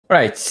All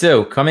right,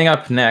 so coming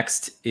up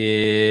next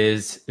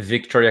is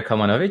Victoriya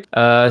Kalmanovich.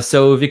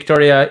 So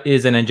Victoriya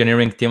is an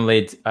engineering team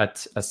lead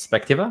at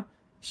Aspectiva.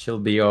 She'll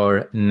be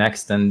your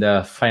next and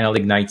final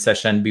Ignite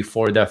session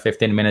before the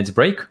 15 minutes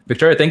break.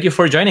 Victoriya, thank you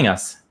for joining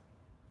us.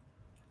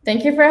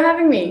 Thank you for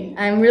having me.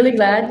 I'm really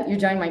glad you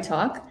joined my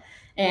talk.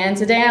 And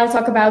today I'll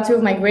talk about two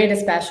of my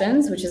greatest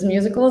passions, which is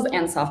musicals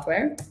and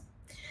software.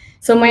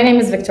 So my name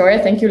is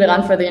Victoriya. Thank you,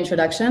 Liran, for the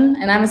introduction.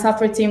 And I'm a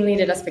software team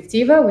lead at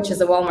Aspectiva, which is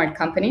a Walmart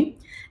company.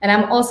 And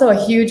I'm also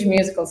a huge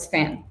musicals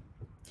fan.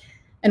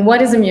 And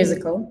what is a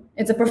musical?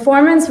 It's a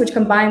performance which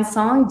combines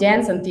song,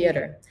 dance, and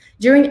theater.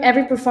 During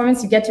every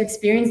performance, you get to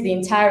experience the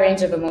entire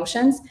range of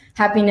emotions: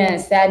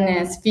 happiness,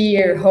 sadness,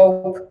 fear,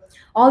 hope.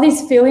 All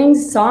these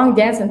feelings, song,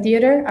 dance, and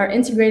theater, are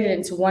integrated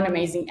into one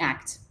amazing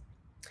act.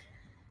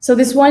 So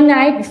this one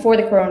night before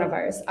the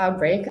coronavirus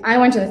outbreak, I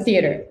went to the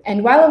theater.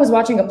 And while I was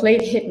watching a play,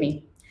 it hit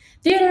me.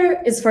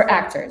 Theater is for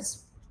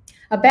actors.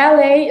 A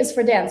ballet is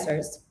for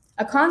dancers.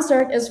 A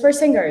concert is for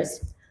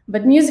singers.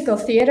 But musical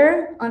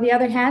theater, on the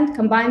other hand,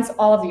 combines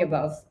all of the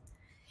above.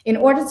 In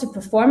order to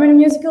perform in a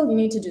musical, you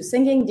need to do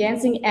singing,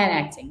 dancing, and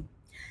acting.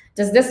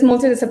 Does this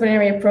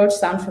multidisciplinary approach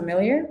sound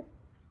familiar?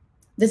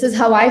 This is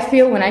how I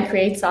feel when I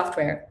create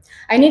software.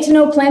 I need to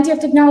know plenty of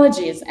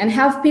technologies and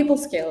have people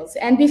skills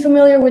and be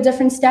familiar with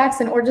different stacks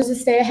in order to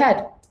stay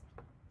ahead.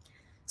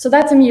 So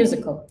that's a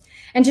musical.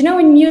 And you know,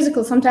 in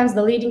musicals, sometimes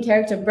the leading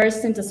character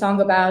bursts into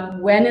song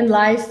about when in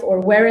life or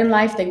where in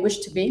life they wish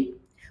to be.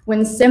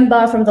 When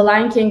Simba from The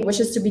Lion King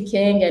wishes to be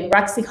king and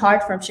Roxy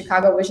Hart from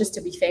Chicago wishes to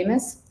be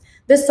famous.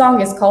 This song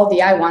is called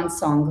the I Want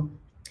song.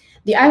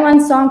 The I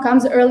Want song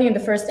comes early in the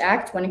first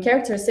act when a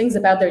character sings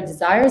about their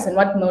desires and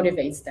what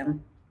motivates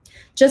them.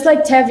 Just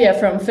like Tevye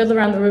from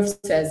Fiddler on the Roof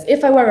says,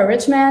 if I were a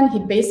rich man,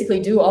 he'd basically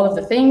do all of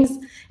the things,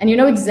 and you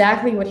know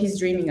exactly what he's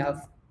dreaming of.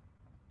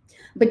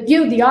 But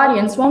you, the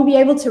audience, won't be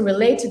able to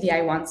relate to the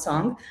I Want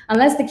song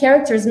unless the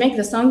characters make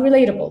the song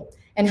relatable.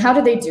 And how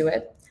do they do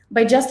it?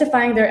 By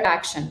justifying their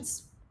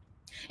actions.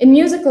 In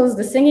musicals,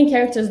 the singing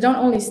characters don't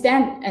only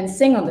stand and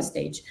sing on the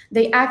stage,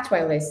 they act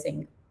while they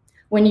sing.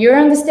 When you're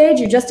on the stage,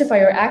 you justify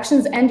your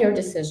actions and your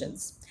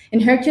decisions.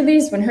 In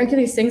Hercules, when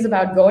Hercules sings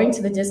about going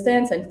to the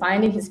distance and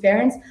finding his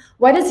parents,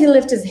 why does he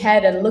lift his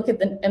head and look at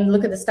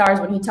the stars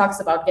when he talks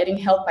about getting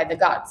help by the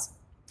gods?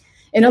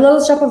 In A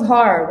Little Shop of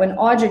Horror, when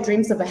Audrey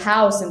dreams of a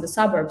house in the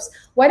suburbs,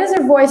 why does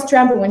her voice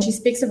tremble when she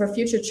speaks of her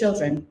future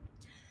children?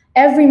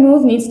 Every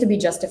move needs to be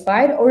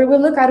justified, or it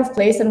will look out of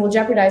place and will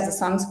jeopardize the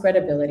song's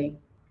credibility.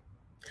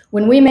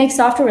 When we make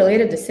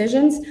software-related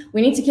decisions,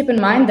 we need to keep in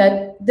mind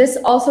that this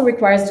also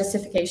requires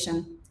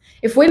justification.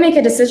 If we make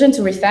a decision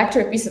to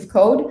refactor a piece of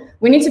code,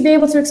 we need to be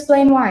able to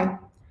explain why.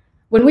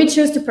 When we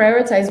choose to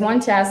prioritize one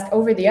task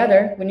over the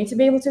other, we need to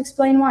be able to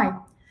explain why.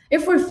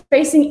 If we're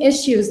facing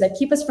issues that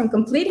keep us from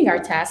completing our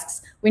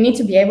tasks, we need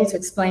to be able to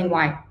explain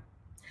why.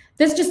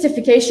 This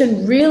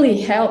justification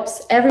really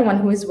helps everyone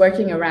who is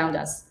working around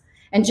us.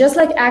 And just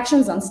like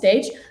actions on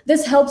stage,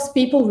 this helps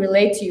people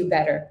relate to you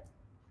better.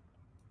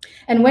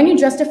 And when you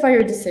justify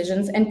your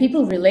decisions and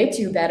people relate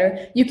to you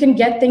better, you can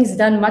get things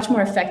done much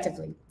more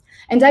effectively.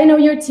 And I know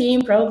your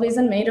team probably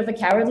isn't made of a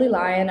cowardly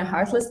lion, a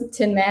heartless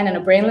tin man, and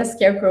a brainless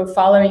scarecrow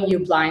following you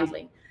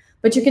blindly.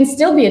 But you can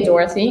still be a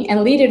Dorothy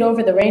and lead it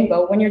over the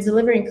rainbow when you're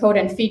delivering code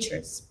and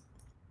features.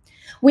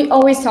 We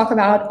always talk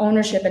about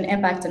ownership and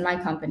impact in my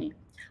company.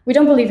 We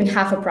don't believe in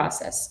half a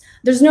process.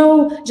 There's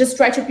no just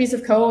write your piece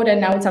of code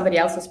and now it's somebody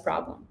else's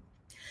problem.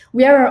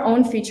 We are our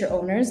own feature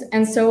owners,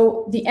 and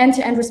so the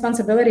end-to-end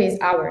responsibility is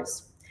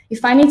ours.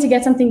 If I need to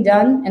get something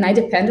done and I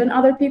depend on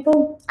other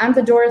people, I'm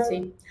the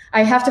Dorothy.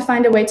 I have to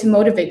find a way to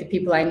motivate the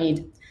people I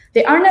need.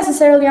 They aren't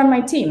necessarily on my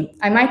team.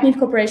 I might need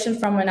cooperation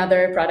from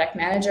another product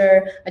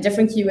manager, a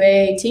different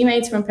QA,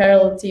 teammates from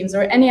parallel teams,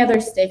 or any other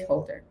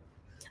stakeholder.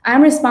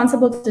 I'm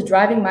responsible to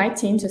driving my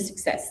team to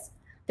success.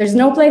 There's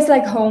no place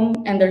like home,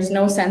 and there's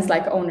no sense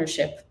like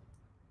ownership.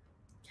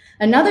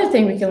 Another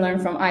thing we can learn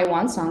from I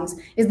Want songs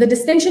is the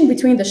distinction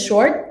between the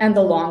short and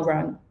the long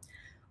run.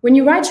 When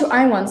you write your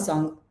I Want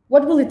song,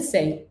 what will it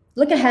say?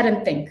 Look ahead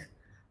and think.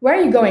 Where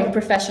are you going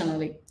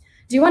professionally?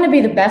 Do you want to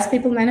be the best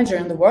people manager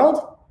in the world?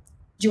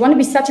 Do you want to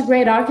be such a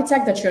great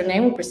architect that your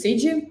name will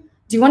precede you?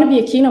 Do you want to be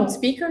a keynote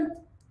speaker?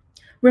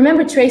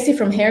 Remember Tracy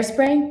from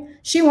Hairspray?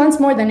 She wants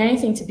more than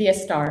anything to be a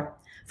star.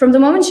 From the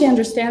moment she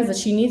understands that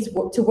she needs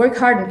to work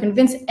hard and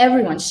convince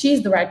everyone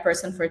she's the right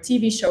person for a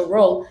TV show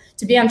role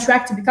to be on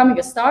track to becoming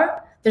a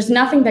star, there's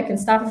nothing that can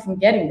stop her from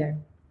getting there.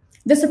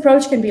 This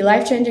approach can be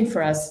life-changing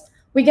for us.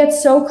 We get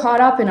so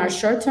caught up in our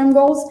short-term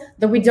goals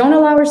that we don't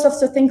allow ourselves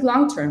to think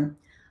long-term.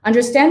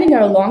 Understanding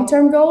our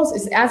long-term goals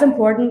is as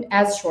important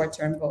as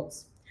short-term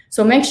goals.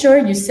 So make sure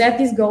you set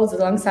these goals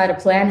alongside a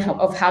plan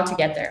of how to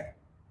get there.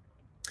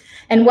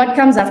 And what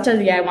comes after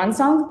the I Want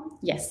song?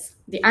 Yes,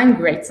 the I'm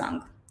Great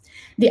song.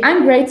 The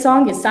I'm Great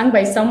song is sung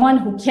by someone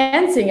who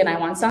can sing an I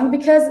Want song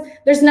because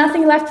there's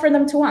nothing left for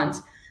them to want.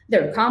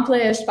 They're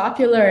accomplished,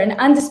 popular, and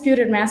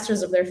undisputed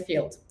masters of their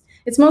field.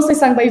 It's mostly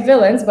sung by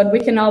villains, but we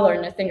can all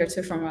learn a thing or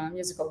two from a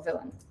musical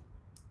villain.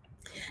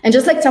 And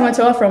just like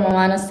Tamatoa from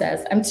Moana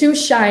says, I'm too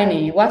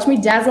shiny. Watch me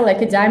dazzle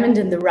like a diamond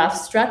in the rough.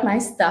 Strut my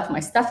stuff. My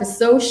stuff is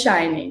so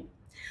shiny.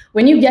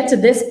 When you get to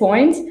this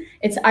point,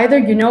 it's either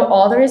you know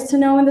all there is to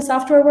know in the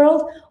software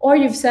world, or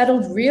you've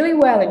settled really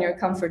well in your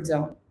comfort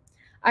zone.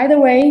 Either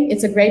way,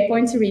 it's a great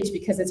point to reach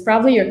because it's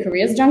probably your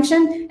career's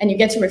junction and you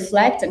get to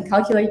reflect and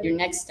calculate your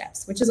next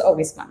steps, which is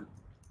always fun.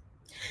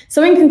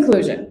 So in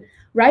conclusion,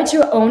 write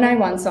your own I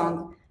Want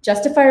song,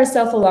 justify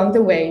yourself along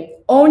the way,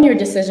 own your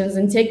decisions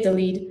and take the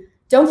lead.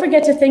 Don't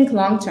forget to think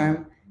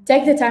long-term,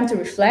 take the time to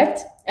reflect,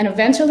 and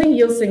eventually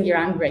you'll sing your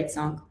own great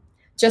song.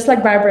 Just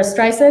like Barbara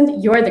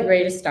Streisand, you're the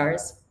greatest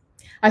stars.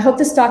 I hope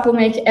this talk will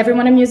make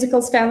everyone a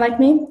musicals fan like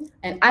me,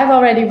 and I've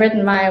already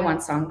written my I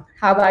Want song.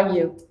 How about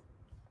you?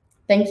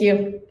 Thank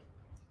you.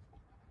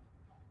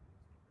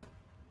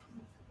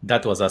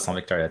 That was awesome,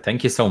 Victoria.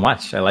 Thank you so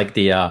much. I like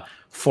the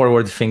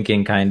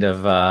forward-thinking kind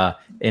of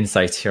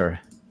insights here.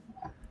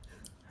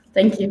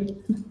 Thank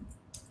you.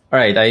 All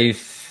right, I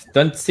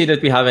don't see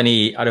that we have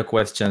any other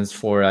questions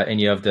for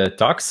any of the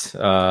talks.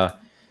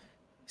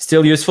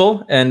 Still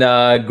useful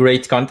and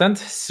great content.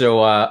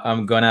 So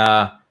I'm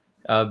gonna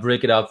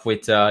break it up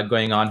with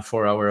going on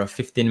for our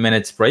 15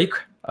 minutes break,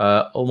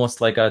 almost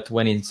like a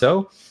 20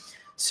 so.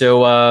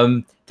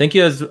 So thank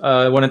you.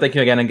 I want to thank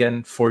you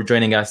again for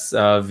joining us,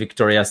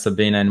 Victoria,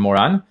 Sabine, and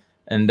Moran.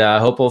 And I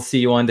hope we'll see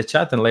you on the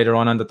chat and later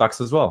on the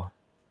talks as well.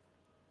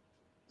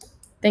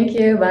 Thank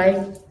you.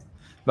 Bye.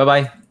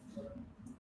 Bye-bye.